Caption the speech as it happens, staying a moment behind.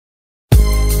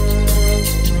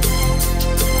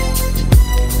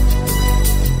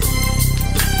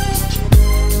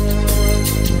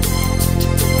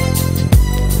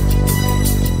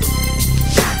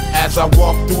I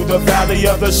walk through the valley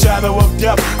of the shadow of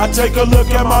death, I take a look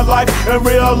at my life and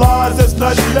realize there's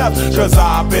nothing left. Cause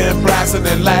I've been blasting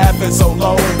and laughing so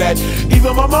long that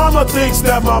even my mama thinks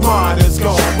that my mind is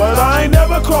gone. But I ain't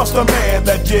never crossed a man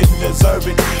that didn't deserve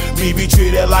it. Me be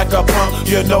treated like a punk,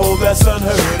 you know that's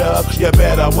unheard of. You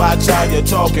better watch how you're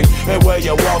talking and where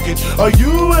you're walking, or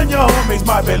you and your homies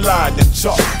might be lying to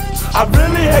chalk. I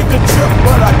really hate the trip,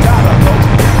 but I gotta go.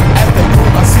 At the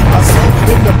room I see my soul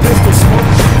in the pistol smoke.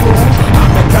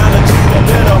 I'm the kind of G that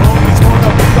little homies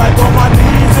wanna be like, on my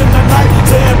knees in the night,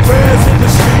 saying prayers in the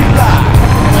street light.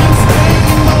 I'm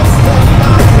staying most of the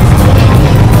night.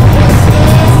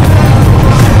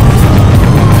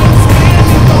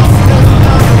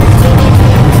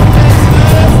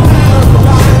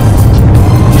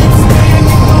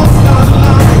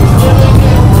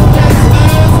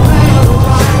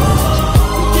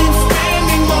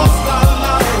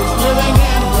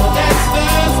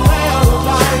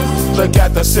 Look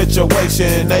at the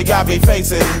situation they got me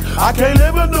facing. I can't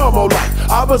live a normal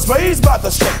life. I was raised by the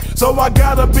state, so I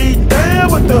gotta be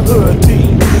down with the hood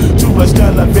team. Too much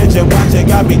television watching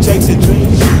got me chasing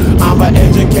dreams. I'm an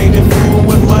educated fool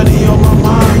with money on my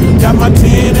mind. Got my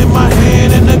tin in my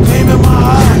hand and a gleam in my